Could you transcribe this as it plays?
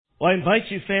Well, I invite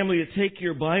you, family, to take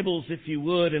your Bibles, if you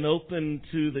would, and open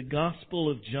to the Gospel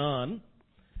of John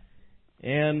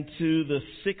and to the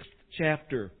 6th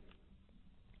chapter.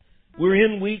 We're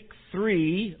in week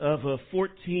 3 of a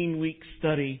 14-week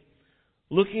study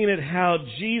looking at how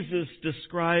Jesus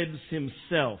describes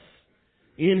himself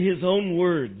in his own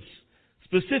words.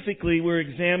 Specifically, we're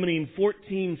examining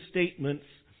 14 statements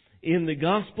in the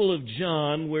Gospel of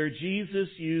John where Jesus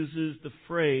uses the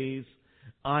phrase,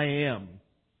 I am.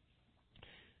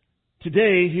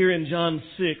 Today, here in John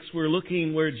 6, we're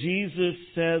looking where Jesus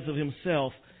says of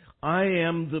himself, I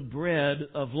am the bread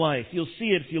of life. You'll see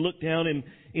it if you look down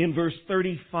in verse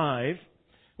 35,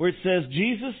 where it says,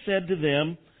 Jesus said to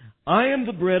them, I am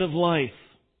the bread of life.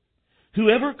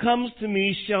 Whoever comes to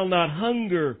me shall not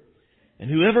hunger, and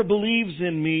whoever believes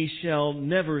in me shall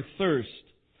never thirst.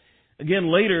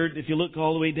 Again, later, if you look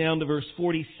all the way down to verse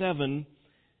 47,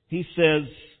 he says,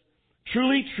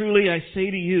 Truly, truly, I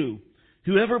say to you,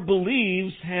 whoever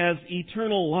believes has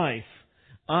eternal life.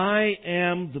 I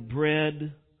am the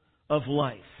bread of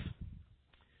life.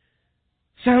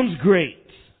 Sounds great.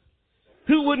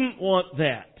 Who wouldn't want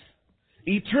that?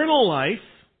 Eternal life,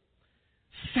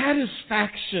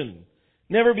 satisfaction,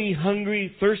 never be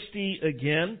hungry, thirsty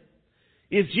again.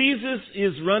 If Jesus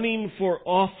is running for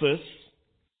office,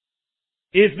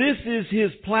 if this is his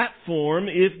platform,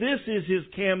 if this is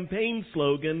his campaign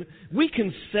slogan, we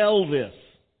can sell this.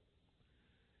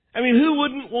 I mean, who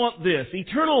wouldn't want this?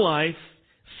 Eternal life,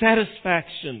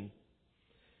 satisfaction.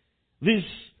 These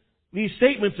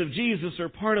statements of Jesus are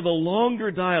part of a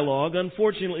longer dialogue.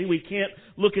 Unfortunately, we can't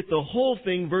look at the whole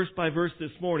thing verse by verse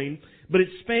this morning, but it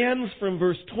spans from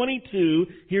verse 22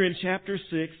 here in chapter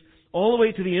 6 all the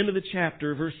way to the end of the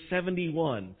chapter, verse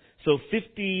 71. So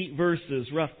 50 verses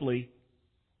roughly.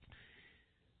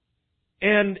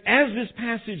 And as this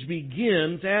passage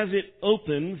begins, as it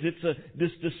opens, this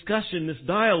discussion, this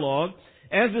dialogue.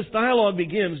 As this dialogue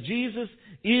begins, Jesus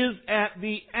is at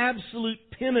the absolute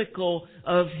pinnacle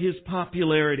of his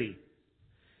popularity.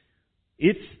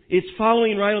 It's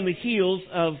following right on the heels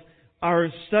of our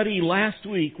study last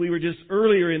week. We were just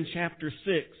earlier in chapter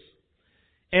 6.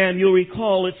 And you'll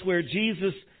recall it's where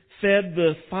Jesus fed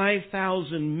the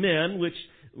 5,000 men, which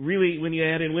really, when you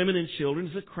add in women and children,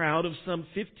 is a crowd of some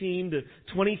 15 to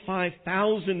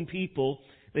 25,000 people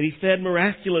that he fed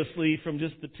miraculously from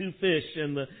just the 2 fish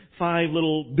and the 5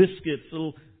 little biscuits,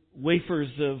 little wafers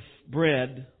of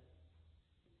bread.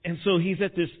 And so he's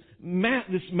at this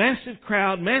massive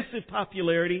crowd, massive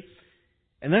popularity,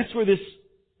 and that's where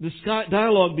this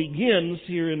dialogue begins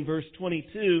here in verse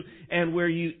 22, and where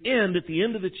you end at the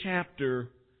end of the chapter,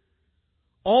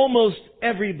 almost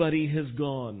everybody has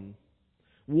gone.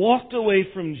 Walked away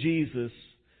from Jesus.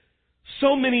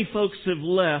 So many folks have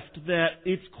left that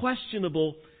it's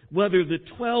questionable whether the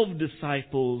 12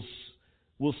 disciples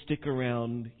will stick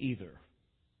around either.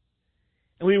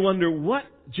 And we wonder, what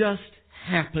just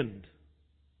happened?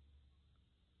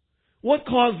 What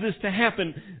caused this to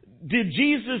happen? Did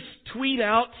Jesus tweet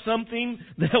out something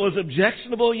that was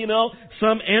objectionable,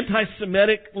 some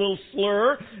anti-Semitic little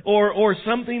slur, or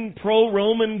something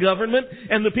pro-Roman government,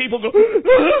 and the people go,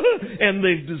 and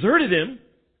they've deserted him,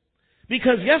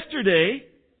 because yesterday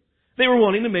they were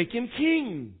wanting to make him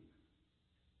king.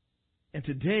 And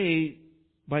today,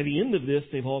 by the end of this,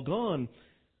 they've all gone.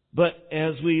 But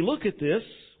as we look at this,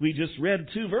 we just read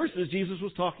 2 verses. Jesus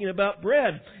was talking about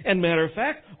bread. And matter of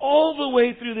fact, all the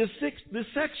way through this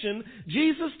section,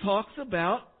 Jesus talks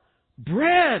about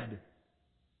bread.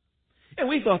 And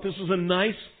we thought this was a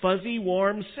nice, fuzzy,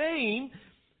 warm saying.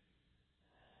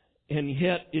 And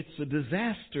yet, it's a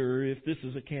disaster if this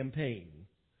is a campaign.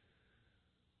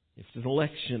 If it's an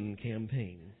election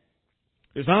campaign.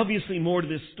 There's obviously more to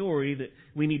this story that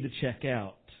we need to check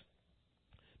out.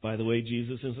 By the way,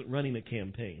 Jesus isn't running a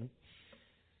campaign.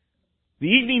 The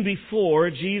evening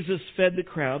before, Jesus fed the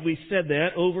crowd. We said that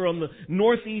over on the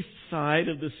northeast side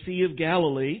of the Sea of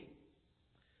Galilee.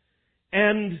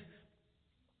 And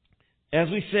as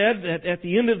we said, at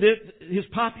the end of it, his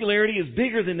popularity is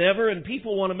bigger than ever, and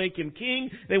people want to make him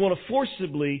king. They want to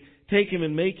forcibly take him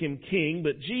and make him king.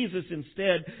 But Jesus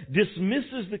instead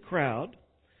dismisses the crowd,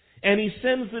 and he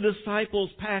sends the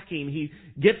disciples packing. He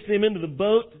gets them into the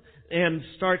boat and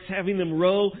starts having them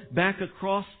row back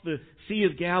across the Sea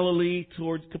of Galilee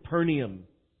towards Capernaum.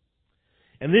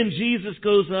 And then Jesus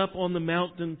goes up on the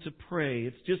mountain to pray.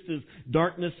 It's just as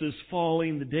darkness is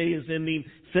falling, the day is ending,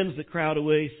 sends the crowd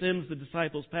away, sends the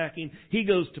disciples packing. He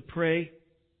goes to pray.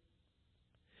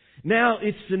 Now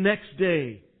it's the next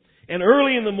day. And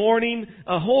early in the morning,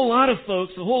 a whole lot of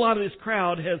folks, a whole lot of this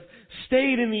crowd has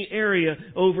stayed in the area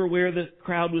over where the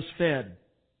crowd was fed.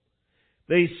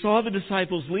 They saw the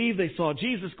disciples leave. They saw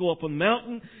Jesus go up on the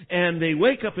mountain. And they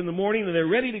wake up in the morning and they're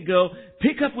ready to go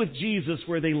pick up with Jesus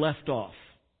where they left off.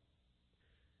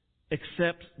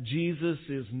 Except Jesus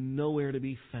is nowhere to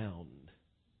be found.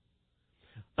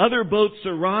 Other boats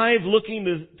arrive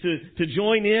looking to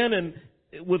join in and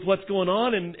with what's going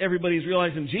on, and everybody's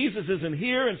realizing Jesus isn't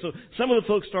here, and so some of the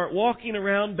folks start walking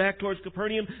around back towards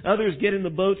Capernaum. Others get in the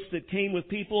boats that came with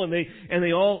people, and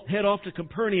they all head off to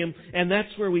Capernaum, and that's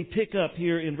where we pick up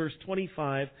here in verse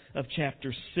 25 of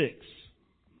chapter 6.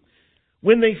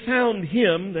 When they found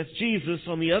him, that's Jesus,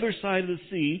 on the other side of the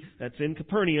sea, that's in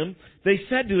Capernaum, they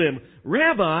said to him,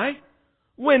 "Rabbi,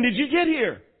 when did you get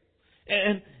here?"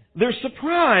 And they're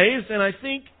surprised, and I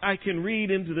think I can read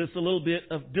into this a little bit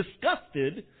of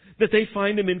disgusted that they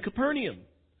find him in Capernaum.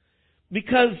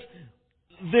 Because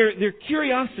their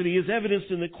curiosity is evidenced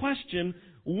in the question,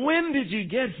 when did you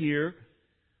get here?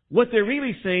 What they're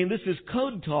really saying, this is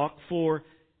code talk for,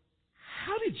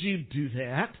 how did you do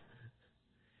that?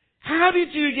 How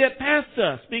did you get past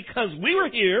us? Because we were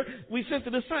here, we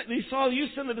saw you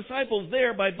send the disciples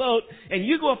there by boat, and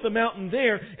you go up the mountain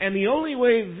there, and the only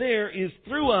way there is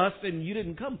through us, and you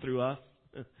didn't come through us.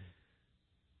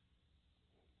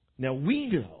 Now we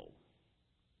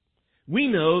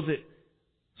know that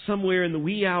somewhere in the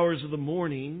wee hours of the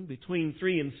morning, between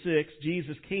 3 and 6,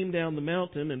 Jesus came down the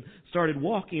mountain and started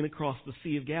walking across the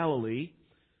Sea of Galilee,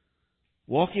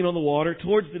 walking on the water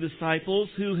towards the disciples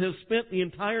who have spent the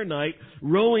entire night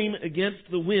rowing against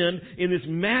the wind in this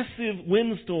massive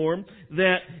windstorm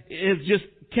that has just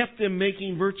kept them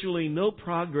making virtually no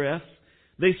progress.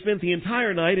 They spent the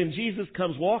entire night, and Jesus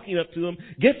comes walking up to them,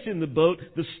 gets in the boat,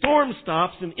 the storm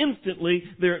stops, and instantly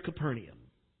they're at Capernaum.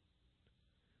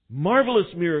 Marvelous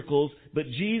miracles, but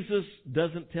Jesus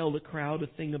doesn't tell the crowd a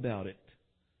thing about it.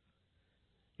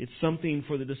 It's something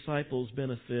for the disciples'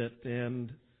 benefit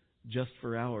and just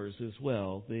for ours as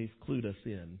well. They've clued us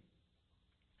in.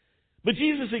 But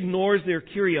Jesus ignores their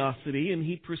curiosity, and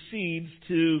he proceeds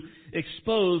to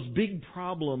expose big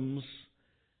problems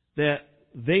that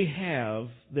they have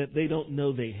that they don't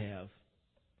know they have.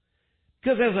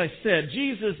 Because as I said,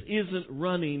 Jesus isn't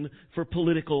running for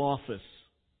political office.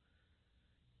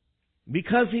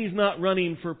 Because he's not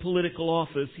running for political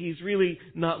office, he's really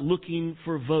not looking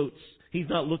for votes. He's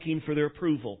not looking for their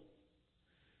approval.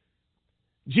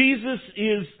 Jesus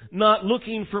is not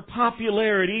looking for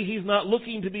popularity. He's not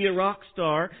looking to be a rock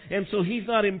star. And so he's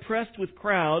not impressed with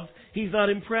crowds. He's not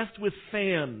impressed with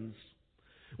fans.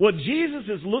 What Jesus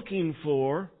is looking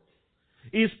for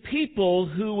is people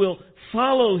who will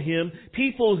follow him,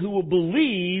 people who will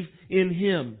believe in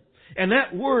him. And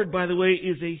that word, by the way,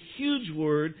 is a huge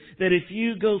word that if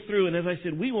you go through, and as I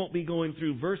said, we won't be going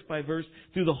through verse by verse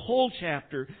through the whole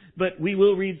chapter, but we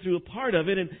will read through a part of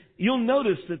it, and you'll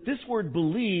notice that this word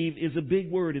believe is a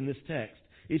big word in this text.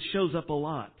 It shows up a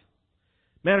lot.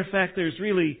 Matter of fact, there's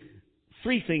really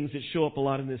 3 things that show up a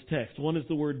lot in this text. One is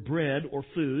the word bread or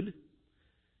food,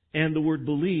 and the word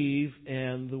believe,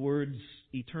 and the words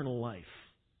eternal life.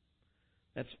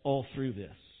 That's all through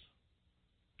this.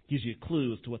 Gives you a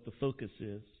clue as to what the focus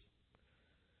is.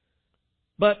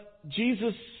 But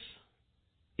Jesus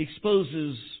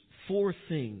exposes 4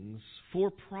 things,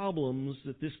 4 problems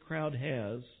that this crowd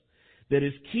has that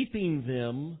is keeping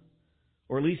them,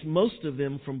 or at least most of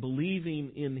them, from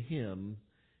believing in him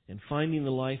and finding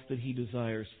the life that he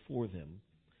desires for them.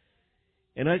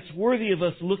 And it's worthy of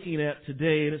us looking at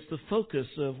today, and it's the focus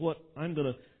of what I'm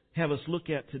going to have us look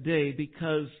at today,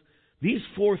 because these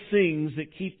 4 things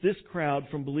that keep this crowd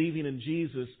from believing in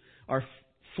Jesus are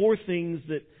 4 things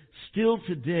that still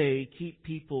today keep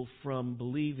people from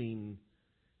believing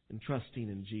and trusting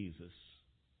in Jesus.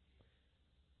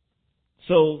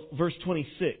 So, verse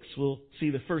 26, we'll see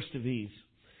the first of these.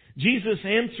 Jesus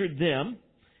answered them,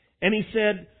 and he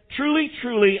said, "Truly,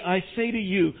 truly, I say to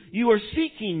you, you are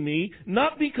seeking me,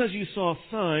 not because you saw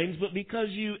signs, but because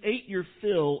you ate your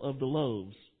fill of the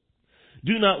loaves.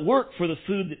 Do not work for the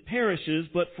food that perishes,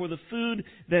 but for the food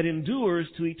that endures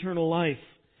to eternal life,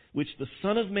 which the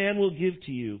Son of Man will give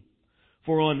to you.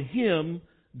 For on him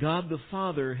God the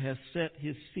Father has set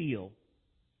his seal."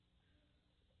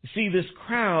 You see, this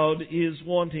crowd is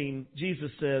wanting,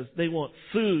 Jesus says, they want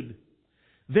food.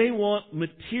 They want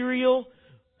material,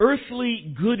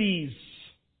 earthly goodies,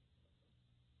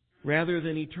 rather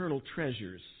than eternal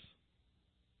treasures.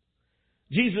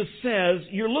 Jesus says,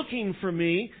 you're looking for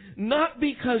me not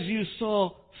because you saw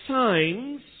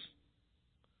signs.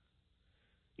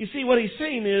 You see, what he's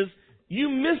saying is, you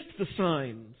missed the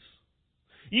signs.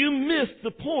 You missed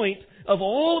the point of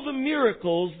all the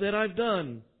miracles that I've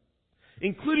done,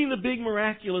 including the big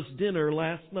miraculous dinner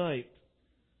last night.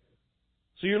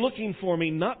 So you're looking for me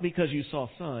not because you saw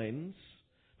signs,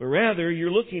 but rather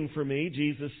you're looking for me,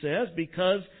 Jesus says,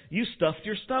 because you stuffed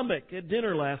your stomach at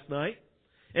dinner last night,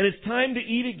 and it's time to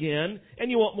eat again, and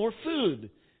you want more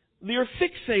food. You're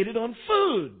fixated on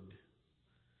food.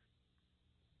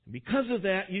 Because of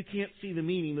that, you can't see the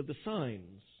meaning of the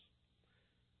signs.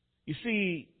 You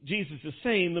see, Jesus is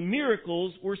saying the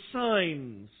miracles were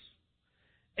signs.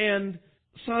 And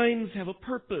signs have a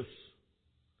purpose.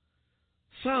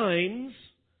 Signs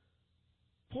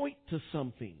point to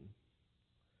something.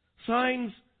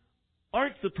 Signs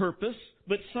aren't the purpose,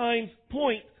 but signs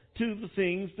point to the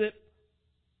things that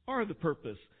are the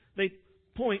purpose. They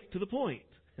point to the point.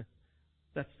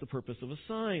 That's the purpose of a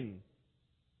sign.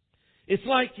 It's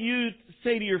like you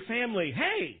say to your family,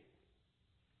 hey,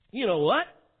 you know what?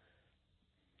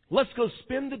 Let's go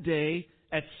spend the day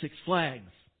at Six Flags.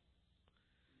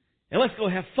 And let's go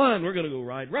have fun. We're going to go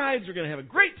ride rides. We're going to have a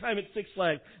great time at Six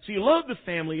Flags. So you load the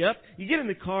family up. You get in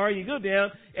the car. You go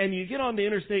down. And you get onto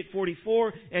Interstate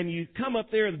 44. And you come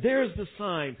up there. And there's the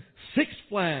sign. Six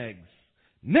Flags.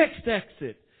 Next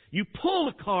exit. You pull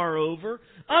the car over.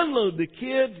 Unload the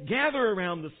kids. Gather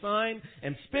around the sign.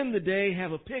 And spend the day.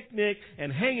 Have a picnic.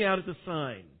 And hang out at the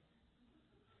sign.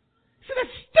 So that's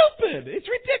stupid. It's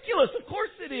ridiculous. Of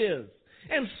course it is.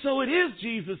 And so it is,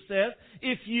 Jesus says,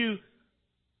 if you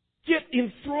get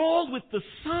enthralled with the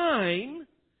sign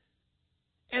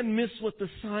and miss what the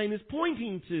sign is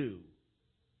pointing to.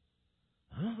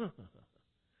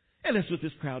 And that's what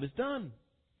this crowd has done.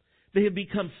 They have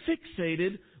become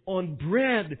fixated on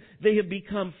bread. They have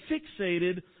become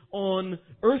fixated on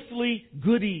earthly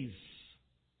goodies.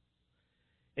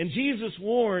 And Jesus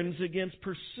warns against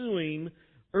pursuing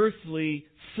earthly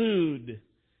food.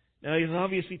 Now, he's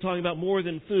obviously talking about more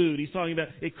than food. He's talking about,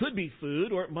 it could be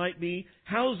food, or it might be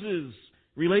houses,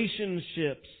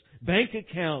 relationships, bank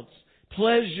accounts,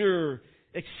 pleasure,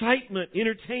 excitement,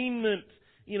 entertainment,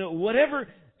 whatever.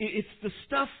 It's the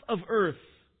stuff of earth.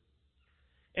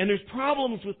 And there's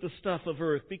problems with the stuff of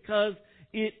earth because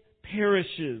it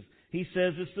perishes. He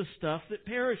says it's the stuff that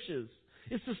perishes.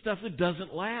 It's the stuff that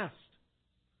doesn't last.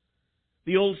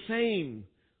 The old saying,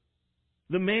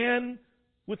 the man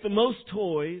with the most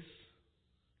toys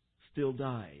still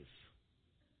dies.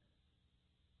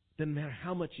 Doesn't matter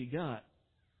how much you got,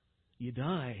 you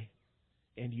die,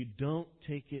 and you don't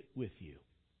take it with you.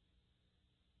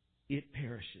 It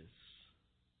perishes.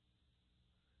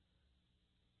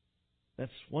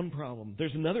 That's one problem.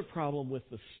 There's another problem with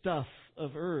the stuff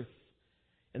of earth,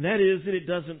 and that is that it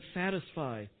doesn't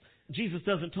satisfy. Jesus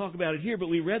doesn't talk about it here, but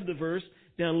we read the verse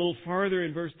down a little farther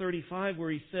in verse 35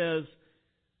 where he says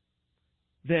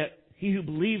that he who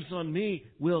believes on me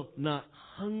will not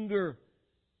hunger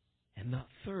and not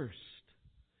thirst.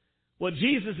 What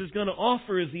Jesus is going to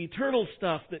offer is the eternal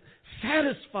stuff that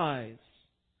satisfies.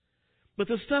 But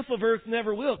the stuff of earth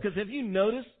never will. Because have you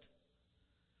noticed?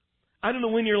 I don't know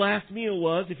when your last meal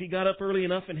was, if you got up early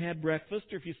enough and had breakfast,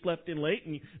 or if you slept in late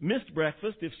and you missed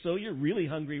breakfast. If so, you're really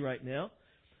hungry right now.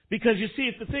 Because you see,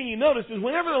 it's the thing you notice is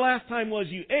whenever the last time was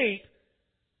you ate,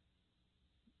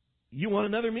 you want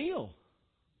another meal.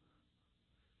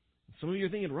 Some of you are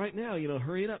thinking right now,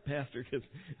 hurry it up, Pastor, because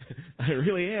I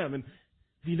really am. And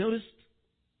have you noticed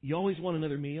you always want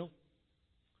another meal?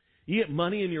 You get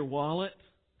money in your wallet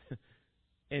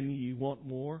and you want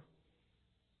more.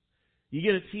 You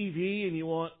get a TV and you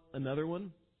want another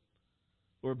one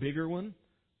or a bigger one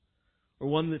or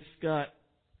one that's got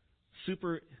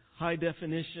super high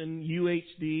definition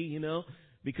UHD,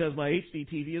 because my HD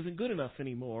TV isn't good enough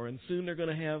anymore. And soon they're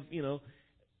going to have,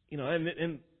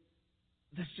 and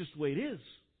that's just the way it is.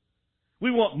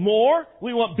 We want more,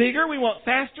 we want bigger, we want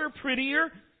faster, prettier,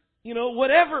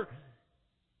 whatever.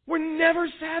 We're never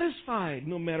satisfied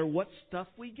no matter what stuff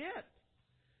we get.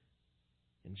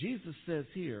 And Jesus says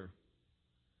here,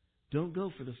 don't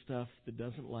go for the stuff that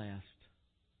doesn't last.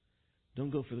 Don't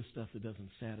go for the stuff that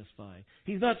doesn't satisfy.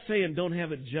 He's not saying don't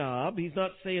have a job. He's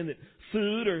not saying that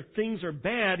food or things are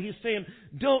bad. He's saying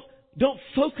don't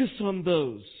focus on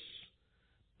those.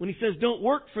 When he says don't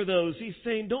work for those, he's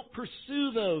saying don't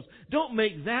pursue those. Don't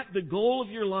make that the goal of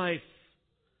your life.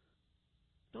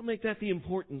 Don't make that the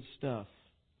important stuff.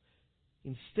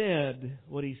 Instead,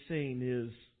 what he's saying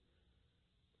is,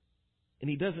 and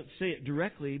he doesn't say it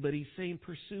directly, but he's saying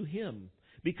pursue him.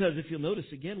 Because if you'll notice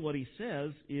again, what he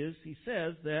says is, he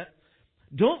says that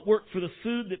don't work for the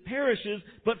food that perishes,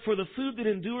 but for the food that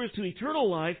endures to eternal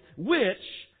life, which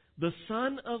the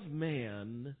Son of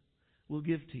Man will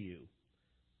give to you.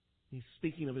 He's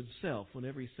speaking of himself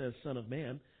whenever he says Son of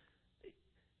Man.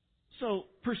 So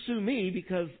pursue me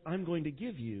because I'm going to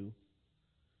give you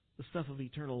the stuff of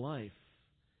eternal life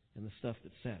and the stuff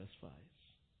that satisfies.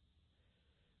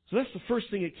 So that's the first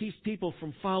thing that keeps people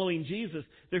from following Jesus.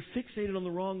 They're fixated on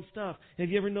the wrong stuff. Have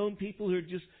you ever known people who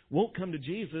just won't come to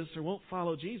Jesus or won't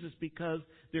follow Jesus because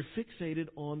they're fixated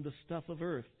on the stuff of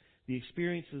earth, the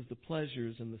experiences, the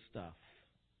pleasures, and the stuff?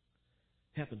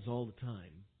 Happens all the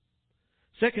time.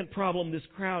 Second problem this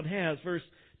crowd has, verse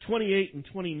 28 and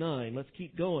 29. Let's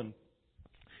keep going.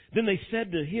 Then they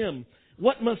said to him,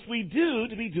 "What must we do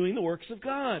to be doing the works of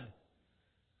God?"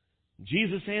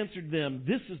 Jesus answered them,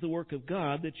 "This is the work of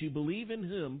God, that you believe in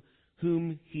Him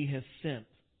whom He has sent."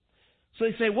 So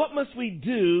they say, what must we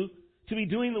do to be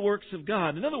doing the works of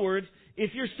God? In other words,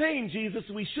 if you're saying, Jesus,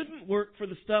 we shouldn't work for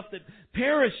the stuff that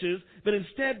perishes, but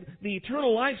instead the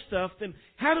eternal life stuff, then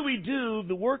how do we do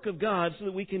the work of God so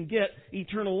that we can get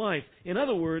eternal life? In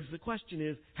other words, the question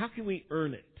is, how can we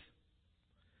earn it?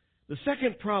 The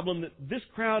second problem that this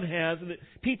crowd has and that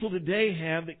people today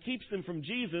have that keeps them from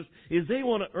Jesus is they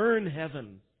want to earn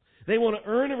heaven. They want to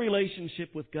earn a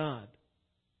relationship with God.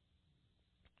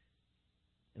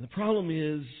 And the problem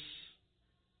is,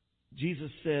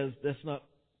 Jesus says that's not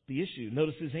the issue.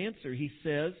 Notice His answer. He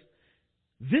says,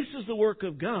 "This is the work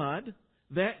of God,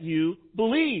 that you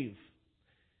believe."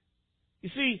 You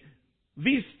see,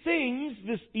 these things,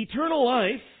 this eternal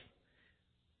life,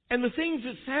 and the things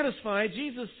that satisfy,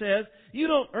 Jesus says, you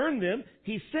don't earn them.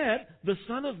 He said, the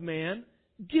Son of Man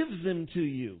gives them to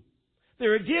you.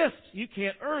 They're a gift. You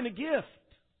can't earn a gift.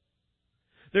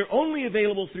 They're only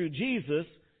available through Jesus,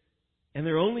 and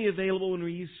they're only available when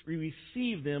we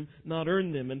receive them, not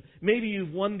earn them. And maybe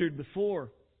you've wondered before.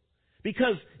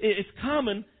 Because it's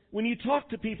common, when you talk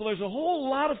to people, there's a whole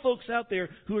lot of folks out there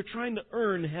who are trying to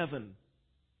earn heaven.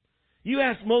 You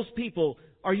ask most people,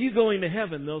 are you going to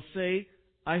heaven? They'll say,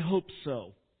 I hope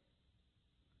so.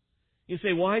 You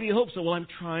say, why do you hope so? Well, I'm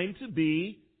trying to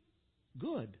be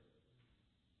good.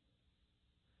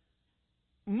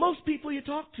 Most people you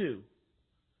talk to.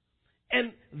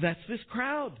 And that's this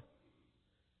crowd.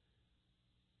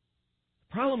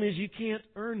 The problem is you can't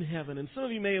earn heaven. And some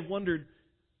of you may have wondered,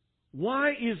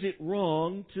 why is it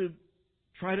wrong to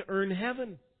try to earn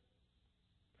heaven?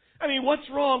 I mean, what's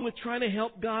wrong with trying to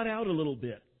help God out a little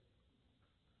bit?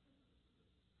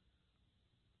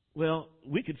 Well,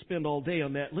 we could spend all day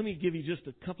on that. Let me give you just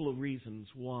a couple of reasons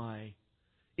why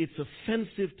it's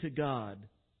offensive to God.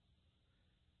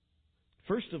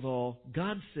 First of all,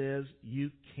 God says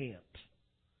you can't.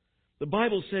 The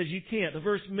Bible says you can't. A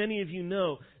verse many of you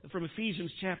know from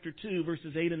Ephesians chapter 2,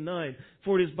 verses 8 and 9.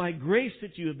 For it is by grace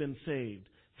that you have been saved,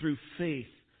 through faith.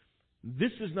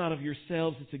 This is not of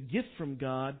yourselves, it's a gift from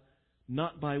God,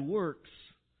 not by works,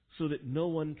 so that no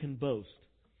one can boast.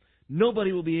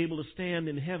 Nobody will be able to stand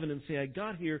in heaven and say, I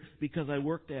got here because I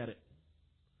worked at it.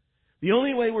 The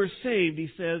only way we're saved, he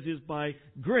says, is by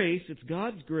grace. It's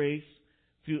God's grace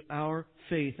through our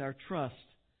faith, our trust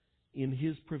in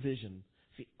His provision.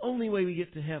 It's the only way we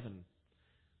get to heaven.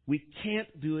 We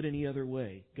can't do it any other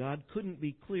way. God couldn't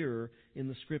be clearer in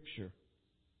the Scripture.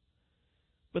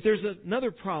 But there's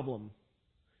another problem.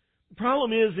 The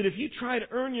problem is that if you try to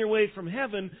earn your way from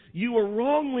heaven, you are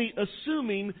wrongly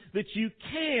assuming that you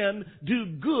can do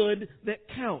good that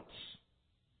counts.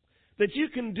 That you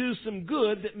can do some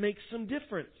good that makes some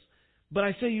difference. But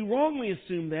I say you wrongly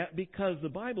assume that because the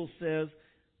Bible says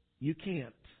you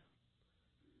can't.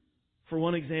 For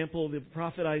one example, the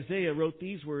prophet Isaiah wrote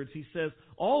these words. He says,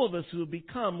 all of us who have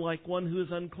become like one who is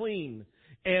unclean,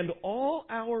 and all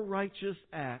our righteous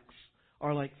acts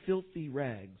are like filthy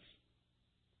rags.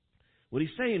 What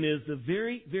he's saying is the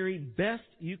very, very best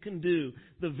you can do,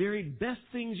 the very best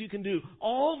things you can do,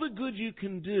 all the good you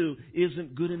can do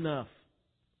isn't good enough.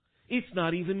 It's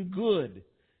not even good.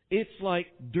 It's like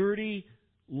dirty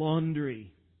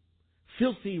laundry,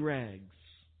 filthy rags.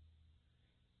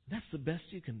 That's the best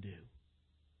you can do.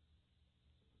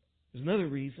 There's another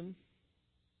reason.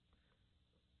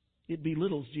 It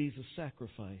belittles Jesus'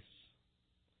 sacrifice.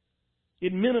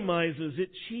 It minimizes, it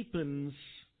cheapens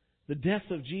the death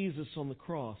of Jesus on the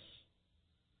cross.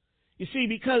 You see,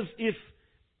 because if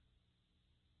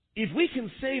we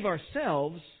can save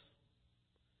ourselves,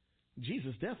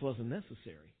 Jesus' death wasn't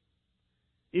necessary.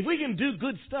 If we can do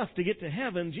good stuff to get to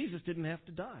heaven, Jesus didn't have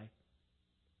to die.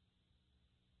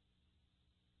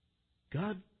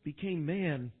 God became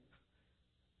man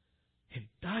and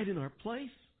died in our place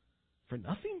for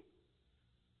nothing?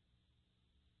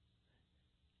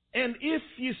 And if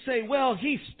you say, well,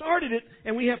 He started it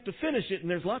and we have to finish it, and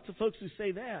there's lots of folks who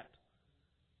say that.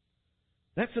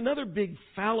 That's another big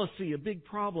fallacy, a big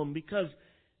problem, because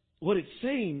what it's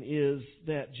saying is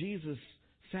that Jesus'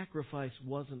 sacrifice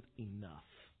wasn't enough.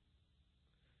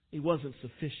 It wasn't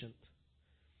sufficient.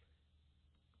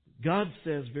 God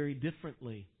says very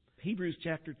differently. Hebrews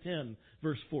chapter 10,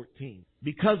 verse 14.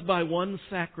 Because by one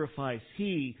sacrifice,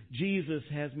 He, Jesus,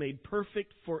 has made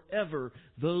perfect forever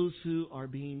those who are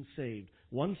being saved.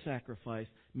 One sacrifice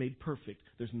made perfect.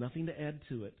 There's nothing to add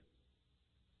to it.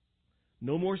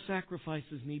 No more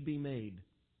sacrifices need be made.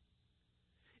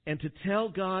 And to tell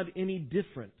God any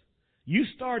different, you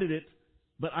started it,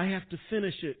 but I have to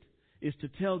finish it, is to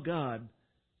tell God,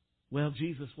 well,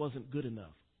 Jesus wasn't good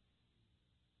enough.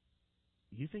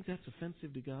 You think that's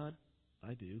offensive to God?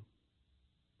 I do.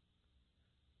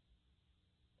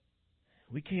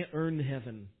 We can't earn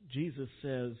heaven. Jesus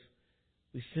says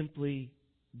we simply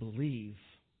believe,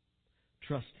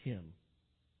 trust Him.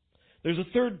 There's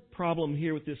a third problem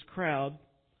here with this crowd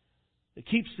that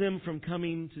keeps them from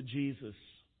coming to Jesus.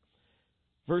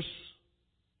 Verse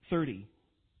 30.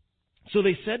 So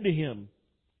they said to Him,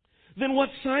 then what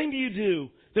sign do you do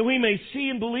that we may see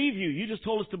and believe you? You just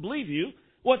told us to believe you.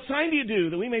 What sign do you do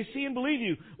that we may see and believe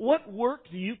you? What work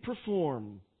do you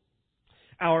perform?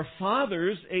 Our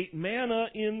fathers ate manna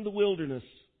in the wilderness.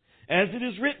 As it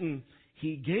is written,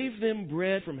 He gave them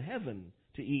bread from heaven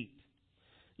to eat.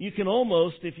 You can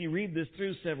almost, if you read this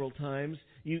through several times,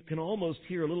 you can almost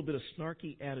hear a little bit of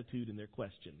snarky attitude in their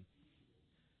question.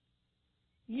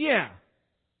 Yeah.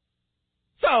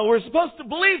 So we're supposed to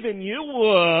believe in you.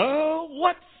 Well,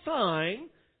 what sign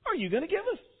are you going to give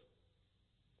us?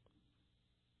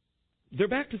 They're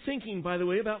back to thinking, by the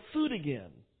way, about food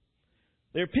again.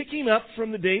 They're picking up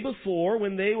from the day before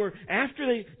when they were,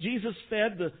 after Jesus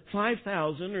fed the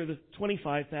 5,000 or the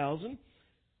 25,000.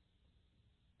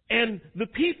 And the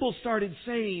people started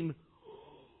saying,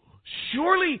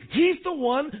 surely He's the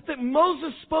one that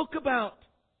Moses spoke about.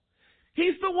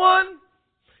 He's the one.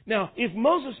 Now, if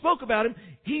Moses spoke about Him,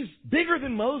 He's bigger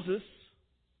than Moses.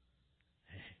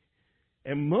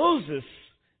 And Moses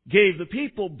gave the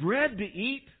people bread to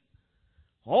eat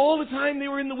all the time they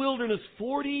were in the wilderness,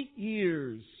 40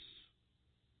 years.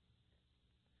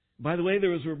 By the way,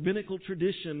 there was a rabbinical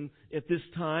tradition at this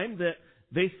time that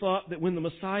they thought that when the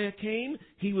Messiah came,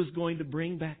 He was going to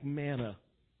bring back manna.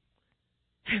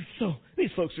 And so these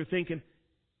folks are thinking,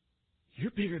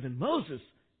 you're bigger than Moses.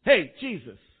 Hey,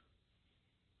 Jesus,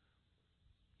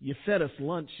 you fed us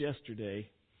lunch yesterday.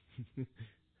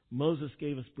 Moses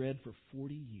gave us bread for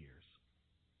 40 years.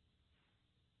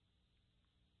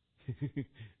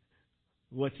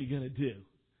 What you going to do?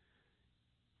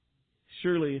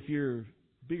 Surely if you're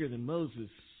bigger than Moses,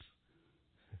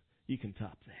 you can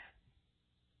top that.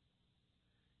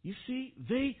 You see,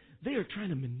 they are trying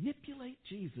to manipulate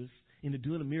Jesus into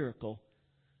doing a miracle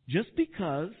just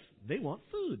because they want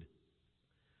food.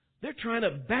 They're trying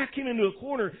to back Him into a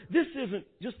corner. This isn't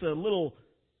just a little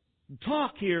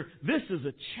talk here. This is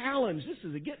a challenge. This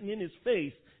is a getting in His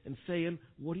face and saying,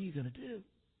 what are you going to do?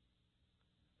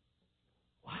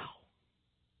 Wow.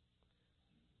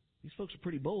 These folks are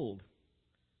pretty bold.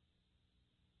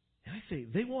 And I say,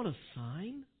 they want a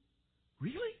sign?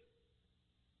 Really?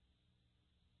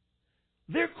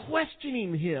 They're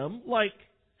questioning Him like,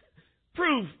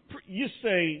 you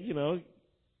say,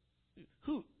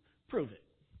 who? Prove it.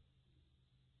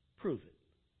 Prove it.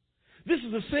 This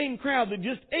is the same crowd that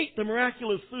just ate the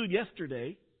miraculous food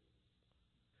yesterday.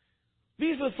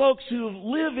 These are the folks who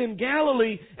live in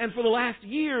Galilee, and for the last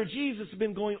year, Jesus has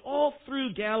been going all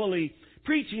through Galilee,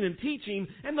 preaching and teaching,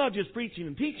 and not just preaching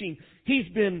and teaching. He's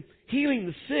been healing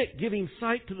the sick, giving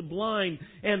sight to the blind,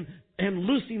 and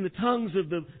loosing the tongues of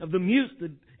the mute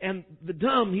and the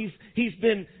dumb. He's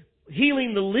been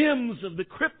healing the limbs of the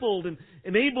crippled and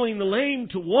enabling the lame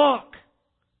to walk,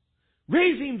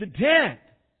 raising the dead.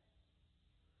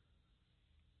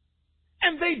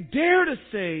 And they dare to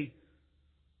say,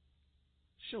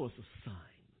 show us a sign.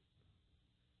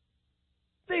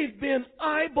 They've been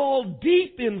eyeball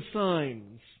deep in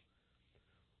signs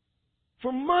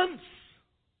for months.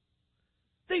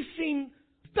 They've seen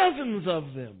dozens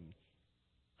of them.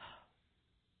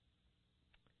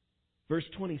 Verse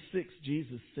 26,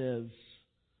 Jesus says,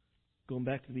 going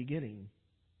back to the beginning,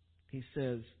 He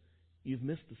says, you've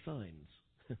missed the signs.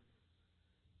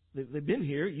 They've been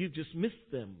here, you've just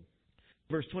missed them.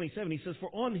 Verse 27, He says, for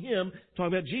on Him,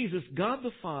 talking about Jesus, God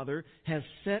the Father has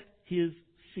set His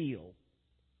seal.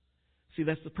 See,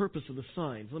 that's the purpose of the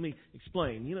signs. Let me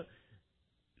explain.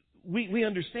 We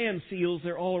understand seals,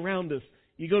 they're all around us.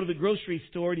 You go to the grocery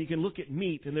store and you can look at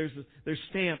meat, and there's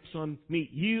stamps on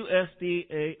meat.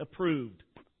 USDA approved.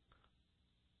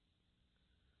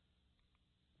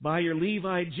 Buy your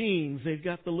Levi jeans, they've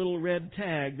got the little red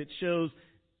tag that shows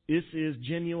this is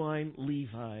genuine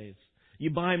Levi's.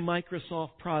 You buy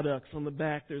Microsoft products, on the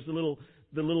back there's the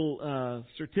little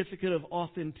certificate of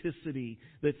authenticity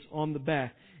that's on the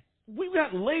back. we've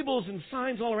got labels and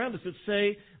signs all around us that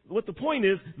say, what the point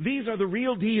is, these are the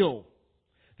real deal.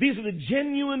 These are the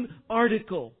genuine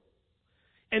article.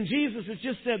 And Jesus has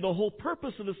just said the whole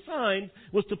purpose of the signs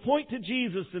was to point to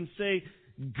Jesus and say,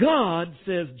 God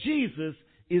says Jesus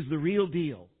is the real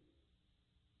deal.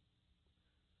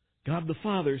 God the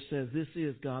Father says this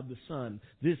is God the Son.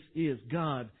 This is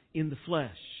God in the flesh.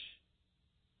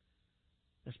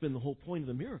 That's been the whole point of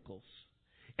the miracles.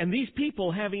 And these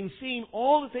people, having seen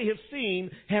all that they have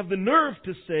seen, have the nerve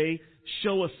to say,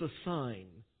 show us a sign.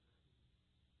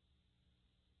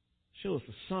 Show us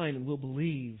a sign and we'll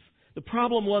believe. The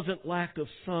problem wasn't lack of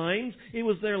signs. It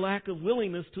was their lack of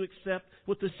willingness to accept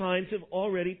what the signs have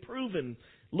already proven.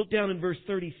 Look down in verse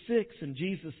 36 and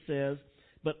Jesus says,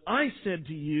 but I said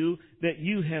to you that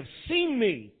you have seen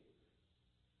me.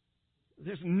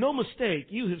 There's no mistake.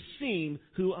 You have seen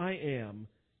who I am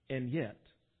and yet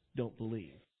don't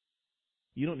believe.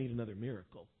 You don't need another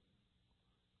miracle.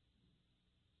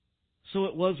 So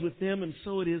it was with them and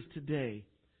so it is today.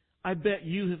 I bet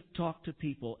you have talked to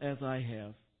people as I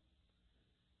have.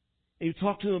 And you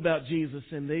talk to them about Jesus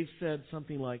and they've said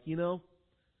something like,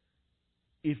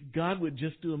 if God would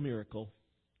just do a miracle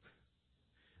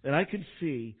that I could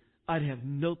see, I'd have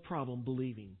no problem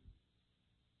believing.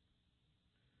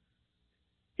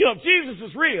 If Jesus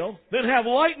is real, then have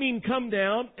lightning come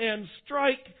down and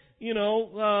strike,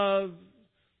 we'll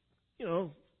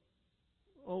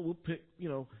pick,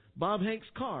 Bob Hanks'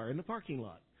 car in the parking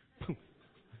lot.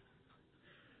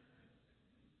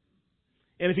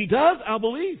 And if he does, I'll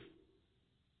believe.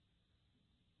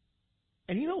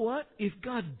 And you know what? If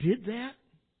God did that,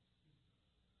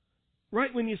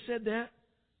 right when you said that,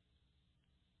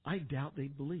 I doubt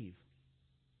they'd believe.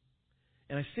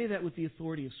 And I say that with the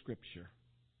authority of Scripture.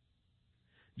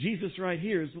 Jesus right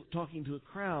here is talking to a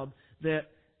crowd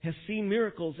that has seen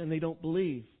miracles and they don't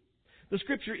believe. The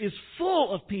Scripture is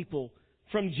full of people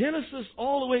from Genesis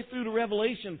all the way through to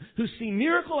Revelation who see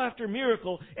miracle after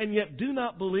miracle and yet do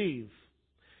not believe.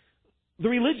 The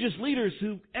religious leaders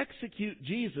who execute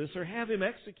Jesus or have Him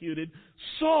executed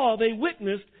they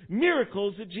witnessed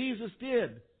miracles that Jesus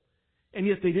did. And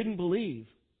yet they didn't believe.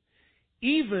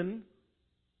 Even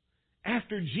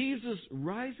after Jesus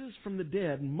rises from the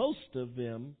dead, most of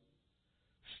them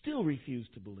still refuse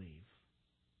to believe.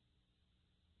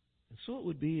 And so it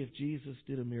would be if Jesus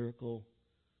did a miracle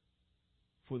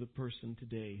for the person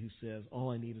today who says,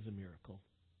 all I need is a miracle.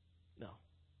 No.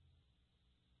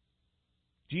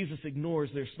 Jesus ignores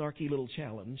their snarky little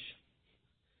challenge,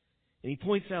 and He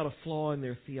points out a flaw in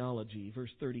their theology.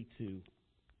 Verse 32.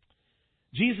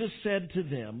 Jesus said to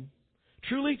them,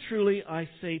 truly, truly, I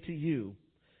say to you,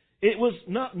 it was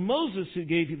not Moses who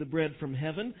gave you the bread from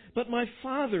heaven, but my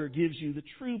Father gives you the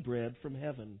true bread from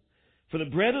heaven. For the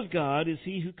bread of God is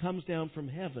He who comes down from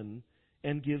heaven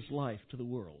and gives life to the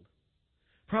world.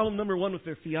 Problem number one with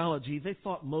their theology, they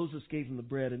thought Moses gave them the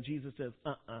bread, and Jesus says,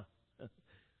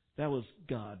 that was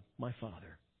God, my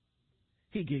Father.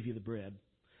 He gave you the bread.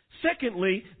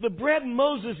 Secondly, the bread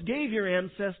Moses gave your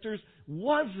ancestors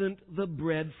wasn't the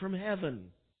bread from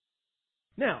heaven.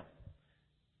 Now,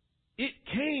 it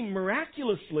came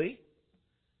miraculously.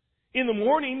 In the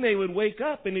morning, they would wake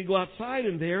up and they'd go outside,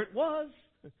 and there it was.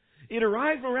 It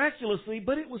arrived miraculously,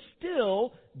 but it was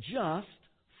still just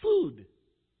food.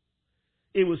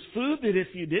 It was food that if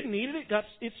you didn't eat it,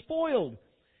 it spoiled.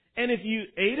 And if you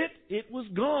ate it, it was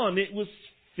gone. It was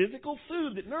physical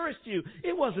food that nourished you.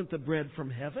 It wasn't the bread from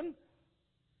heaven.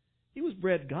 It was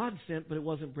bread God sent, but it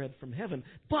wasn't bread from heaven.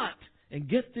 But, and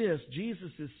get this,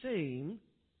 Jesus is saying,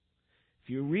 if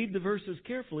you read the verses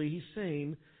carefully, He's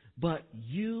saying, but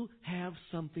you have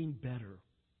something better.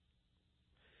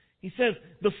 He says,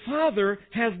 the Father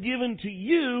has given to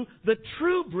you the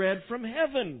true bread from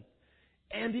heaven.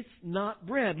 And it's not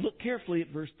bread. Look carefully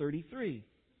at verse 33.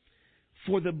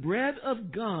 For the bread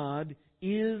of God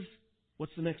is,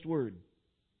 what's the next word?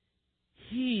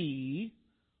 He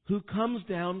who comes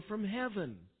down from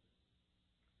heaven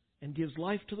and gives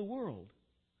life to the world.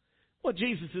 What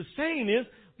Jesus is saying is,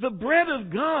 the bread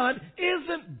of God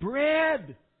isn't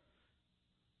bread.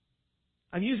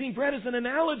 I'm using bread as an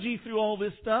analogy through all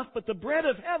this stuff, but the bread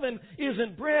of heaven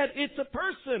isn't bread, it's a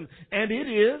person. And it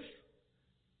is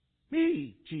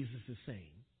me, Jesus is saying.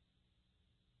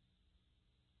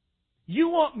 You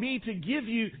want me to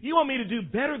do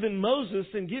better than Moses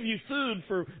and give you food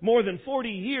for more than 40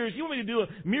 years. You want me to do a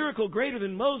miracle greater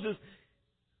than Moses.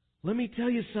 Let me tell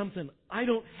you something. I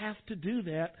don't have to do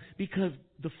that because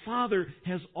the Father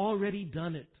has already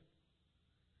done it.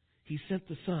 He sent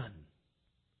the Son.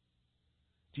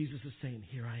 Jesus is saying,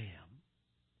 here I am.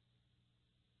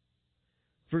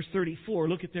 Verse 34,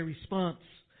 look at their response.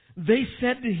 They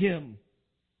said to him,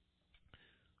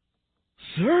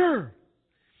 "Sir,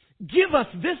 give us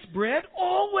this bread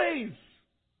always."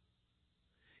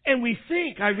 And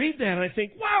I read that and I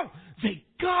think, wow, they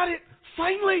got it,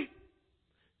 finally.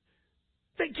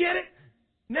 They get it.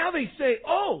 Now they say,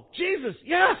 "Oh, Jesus,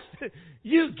 yes,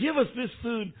 you give us this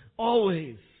food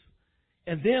always."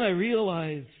 And then I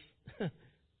realize,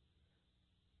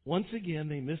 once again,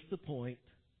 they missed the point,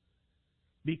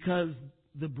 because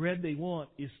the bread they want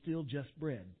is still just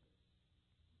bread.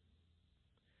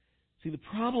 See, the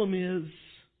problem is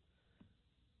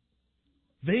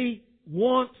they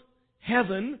want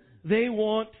heaven, they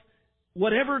want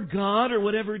whatever God or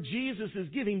whatever Jesus is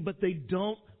giving, but they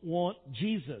don't want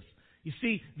Jesus. You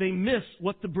see, they miss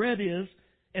what the bread is,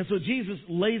 and so Jesus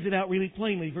lays it out really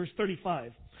plainly. Verse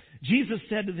 35. Jesus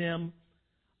said to them,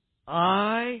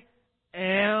 "I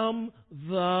am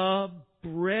the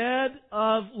bread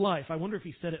of life." I wonder if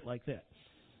he said it like that,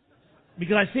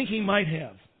 because I think he might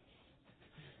have.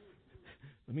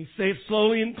 Let me say it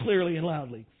slowly and clearly and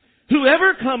loudly.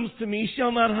 "Whoever comes to me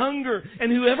shall not hunger,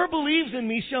 and whoever believes in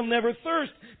me shall never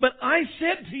thirst. But I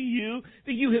said to you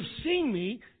that you have seen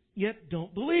me, yet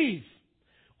don't believe.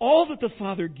 All that the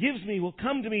Father gives me will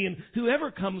come to me, and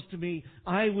whoever comes to me,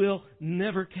 I will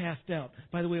never cast out."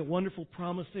 By the way, a wonderful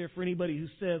promise there for anybody who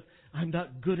says, "I'm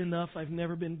not good enough, I've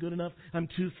never been good enough, I'm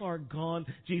too far gone."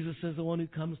 Jesus says, "The one who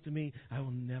comes to me, I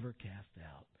will never cast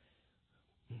out."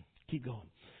 Keep going.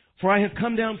 "For I have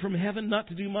come down from heaven not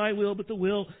to do my will, but the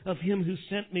will of Him who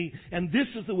sent me. And this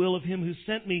is the will of Him who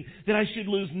sent me, that I should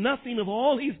lose nothing of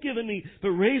all He's given me, but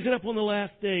raise it up on the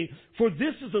last day. For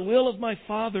this is the will of my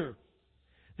Father,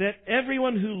 that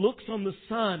everyone who looks on the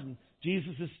Son,"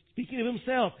 Jesus is speaking of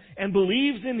Himself, "and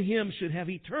believes in Him should have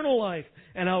eternal life,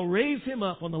 and I'll raise him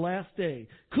up on the last day."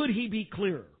 Could He be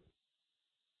clearer?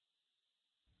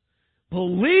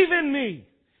 Believe in me,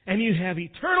 and you have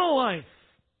eternal life,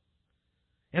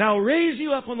 and I'll raise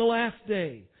you up on the last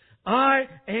day. I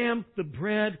am the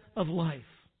bread of life.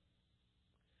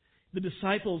 The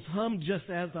disciples hummed "Just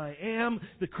as I am."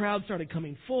 The crowd started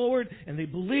coming forward, and they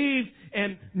believed,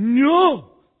 and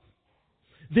no!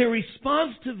 Their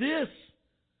response to this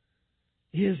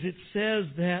is, it says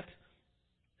that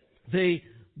they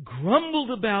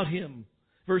grumbled about Him.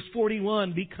 Verse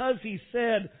 41, because He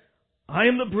said, "I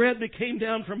am the bread that came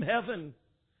down from heaven."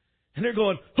 And they're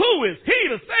going, "Who is He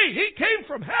to say He came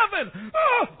from heaven?"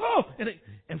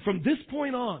 And from this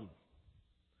point on,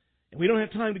 and we don't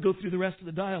have time to go through the rest of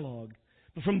the dialogue,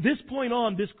 but from this point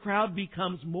on, this crowd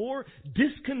becomes more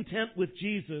discontent with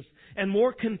Jesus and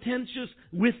more contentious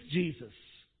with Jesus,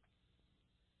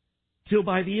 till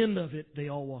by the end of it, they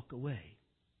all walk away.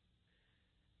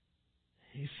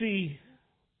 You see,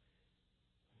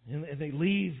 and they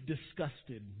leave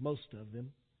disgusted, most of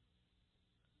them.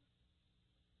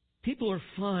 People are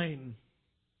fine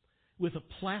with a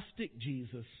plastic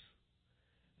Jesus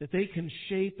that they can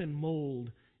shape and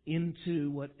mold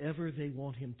into whatever they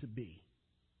want Him to be.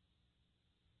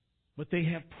 But they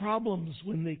have problems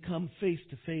when they come face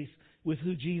to face with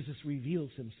who Jesus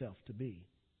reveals Himself to be.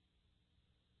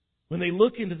 When they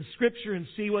look into the Scripture and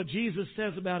see what Jesus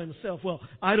says about Himself, "Well,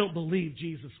 I don't believe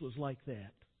Jesus was like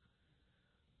that."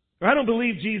 Or, "I don't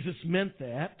believe Jesus meant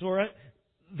that." Or,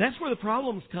 that's where the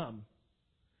problems come.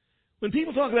 When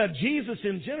people talk about Jesus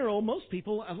in general, most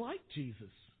people like Jesus.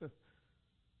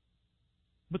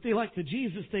 But they like the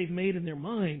Jesus they've made in their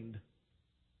mind.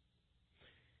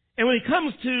 And when it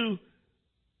comes to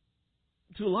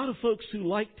a lot of folks who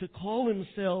like to call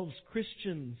themselves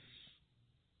Christians,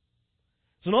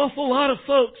 there's an awful lot of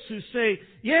folks who say,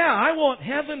 "Yeah, I want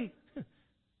heaven,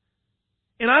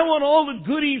 and I want all the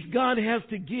goodies God has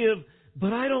to give,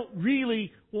 but I don't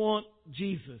really want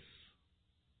Jesus."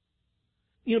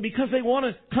 Because they want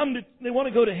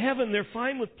to go to heaven, they're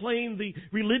fine with playing the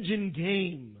religion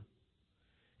game.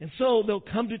 And so they'll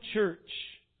come to church.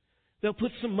 They'll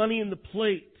put some money in the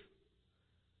plate.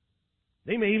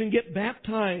 They may even get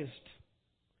baptized.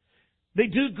 They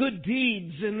do good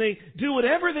deeds, and they do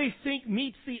whatever they think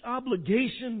meets the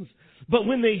obligations. But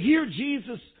when they hear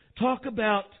Jesus talk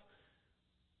about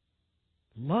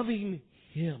loving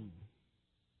Him,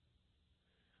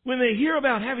 when they hear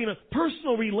about having a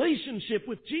personal relationship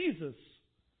with Jesus,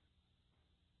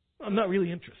 I'm not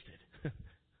really interested.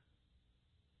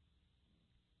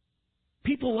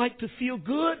 People like to feel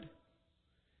good,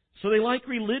 so they like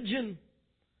religion.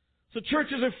 So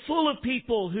churches are full of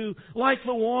people who like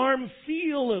the warm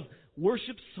feel of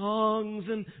worship songs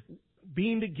and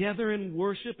being together in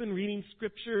worship and reading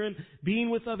Scripture and being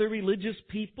with other religious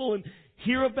people and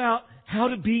hear about how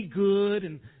to be good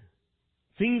and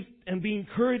things, and be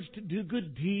encouraged to do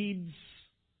good deeds.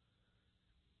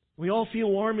 We all feel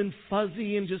warm and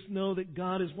fuzzy and just know that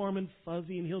God is warm and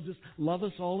fuzzy and He'll just love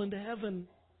us all into heaven.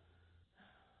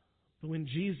 But when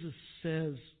Jesus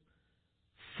says,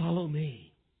 follow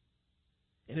me,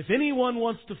 and if anyone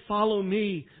wants to follow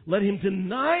me, let him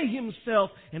deny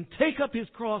himself and take up his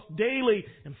cross daily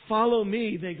and follow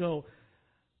me, they go,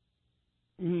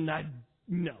 no,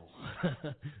 no,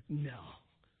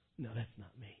 that's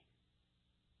not me.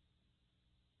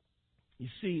 You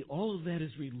see, all of that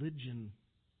is religion.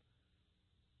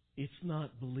 It's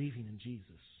not believing in Jesus.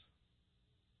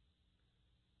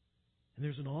 And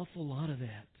there's an awful lot of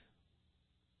that.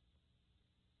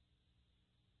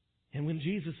 And when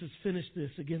Jesus has finished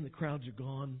this, again, the crowds are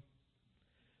gone.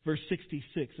 Verse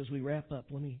 66, as we wrap up,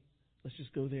 let's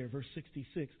just go there. Verse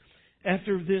 66.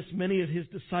 After this, many of His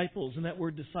disciples, and that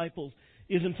word disciples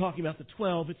isn't talking about the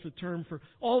 12, it's a term for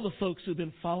all the folks who've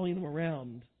been following Him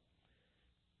around.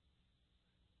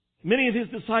 Many of His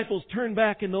disciples turned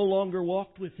back and no longer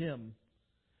walked with Him.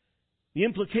 The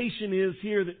implication is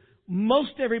here that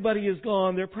most everybody is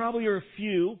gone. There probably are a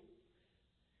few.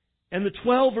 And the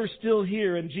 12 are still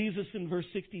here. And Jesus in verse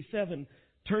 67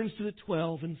 turns to the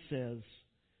 12 and says,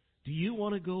 do you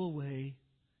want to go away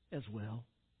as well?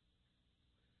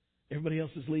 Everybody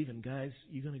else is leaving. Guys,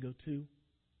 you going to go too?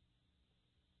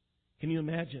 Can you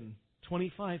imagine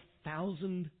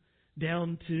 25,000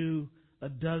 down to a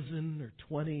dozen or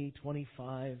 20,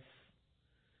 25,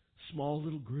 small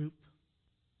little group?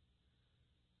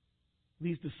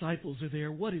 These disciples are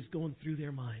there. What is going through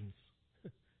their minds?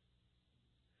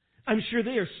 I'm sure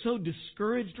they are so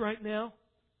discouraged right now.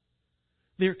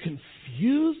 They're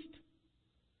confused.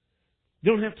 They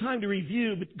don't have time to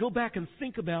review, but go back and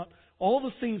think about all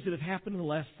the things that have happened in the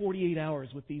last 48 hours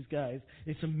with these guys.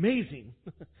 It's amazing.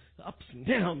 Ups and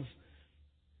downs.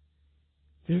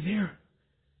 They're there.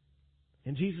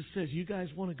 And Jesus says, you guys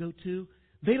want to go too?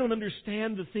 They don't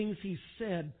understand the things He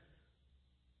said,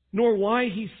 nor why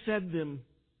He said them.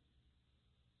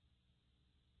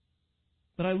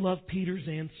 But I love Peter's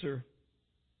answer.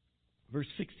 Verse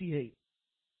 68.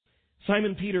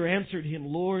 Simon Peter answered Him,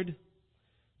 Lord,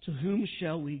 to whom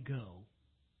shall we go?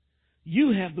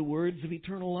 You have the words of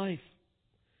eternal life.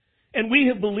 And we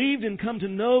have believed and come to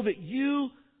know that You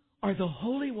are the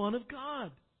Holy One of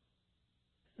God.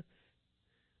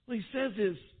 What He says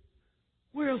is,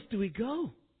 where else do we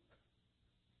go?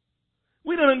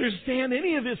 We don't understand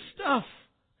any of this stuff.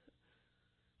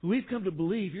 We've come to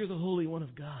believe You're the Holy One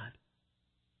of God.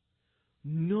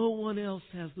 No one else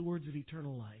has the words of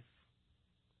eternal life.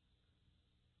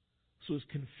 So as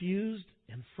confused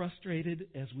and frustrated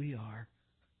as we are,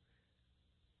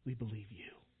 we believe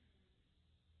You.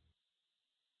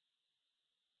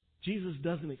 Jesus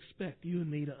doesn't expect you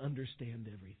and me to understand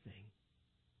everything.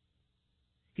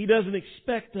 He doesn't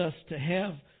expect us to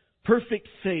have perfect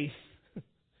faith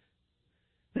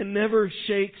that never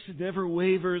shakes, never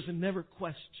wavers, and never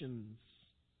questions.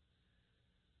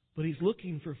 But He's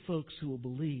looking for folks who will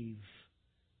believe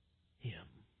Him.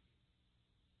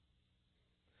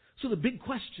 So the big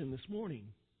question this morning,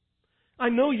 I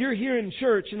know you're here in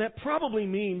church, and that probably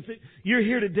means that you're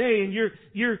here today and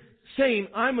you're saying,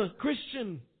 I'm a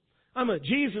Christian. I'm a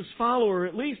Jesus follower.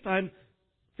 At least I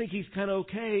think He's kind of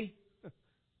okay. But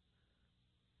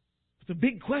the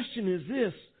big question is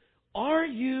this: are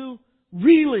you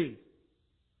really?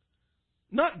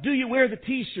 Not do you wear the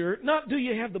T-shirt, not do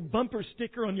you have the bumper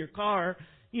sticker on your car,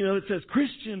 that says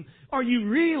Christian. Are you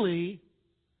really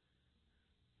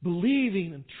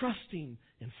believing and trusting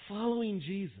and following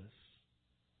Jesus?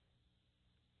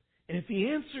 And if the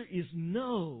answer is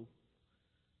no,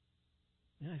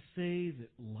 may I say that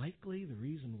likely the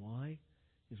reason why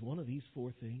is one of these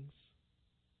four things.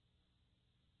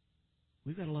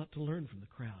 We've got a lot to learn from the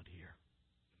crowd here.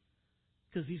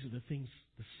 Because these are the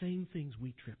same things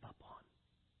we trip up on,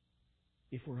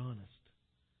 if we're honest,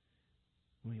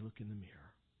 when we look in the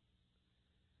mirror.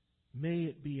 May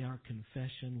it be our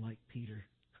confession like Peter.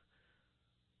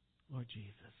 Lord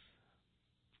Jesus,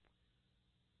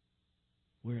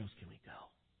 where else can we go?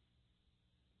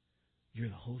 You're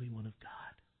the Holy One of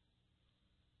God.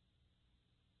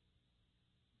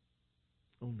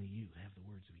 Only You have the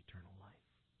words of eternal life.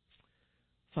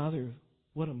 Father,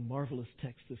 what a marvelous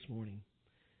text this morning.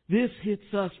 This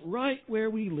hits us right where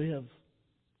we live.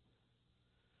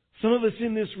 Some of us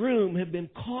in this room have been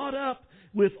caught up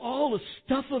with all the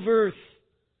stuff of earth.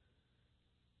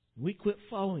 We quit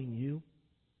following You.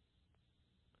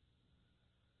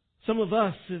 Some of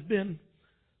us have been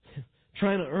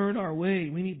trying to earn our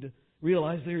way. We need to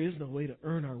realize there is no way to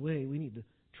earn our way. We need to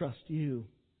trust You.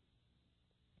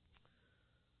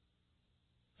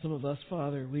 Some of us,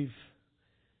 Father, we've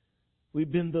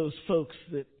been those folks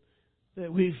that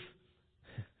That we've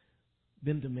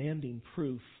been demanding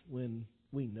proof when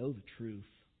we know the truth.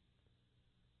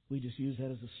 We just use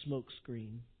that as a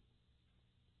smokescreen.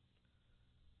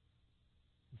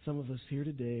 Some of us here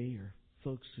today are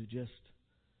folks who just,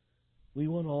 we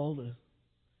want all the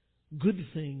good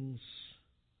things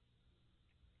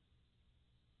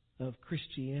of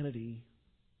Christianity.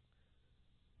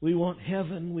 We want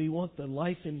heaven, we want the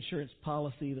life insurance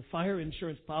policy, the fire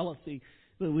insurance policy,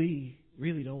 but we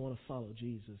really don't want to follow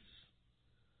Jesus.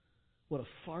 What a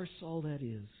farce all that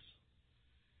is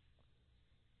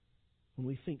when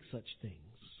we think such things.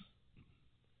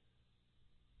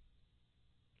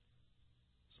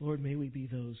 So Lord, may we be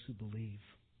those who believe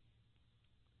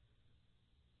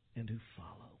and who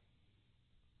follow.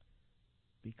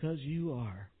 Because you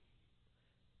are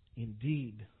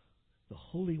indeed the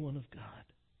Holy One of God.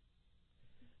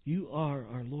 You are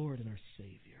our Lord and our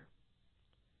Savior.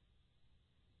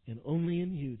 And only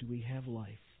in you do we have life,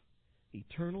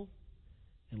 eternal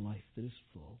and life that is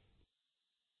full.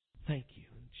 Thank you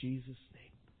in Jesus' name.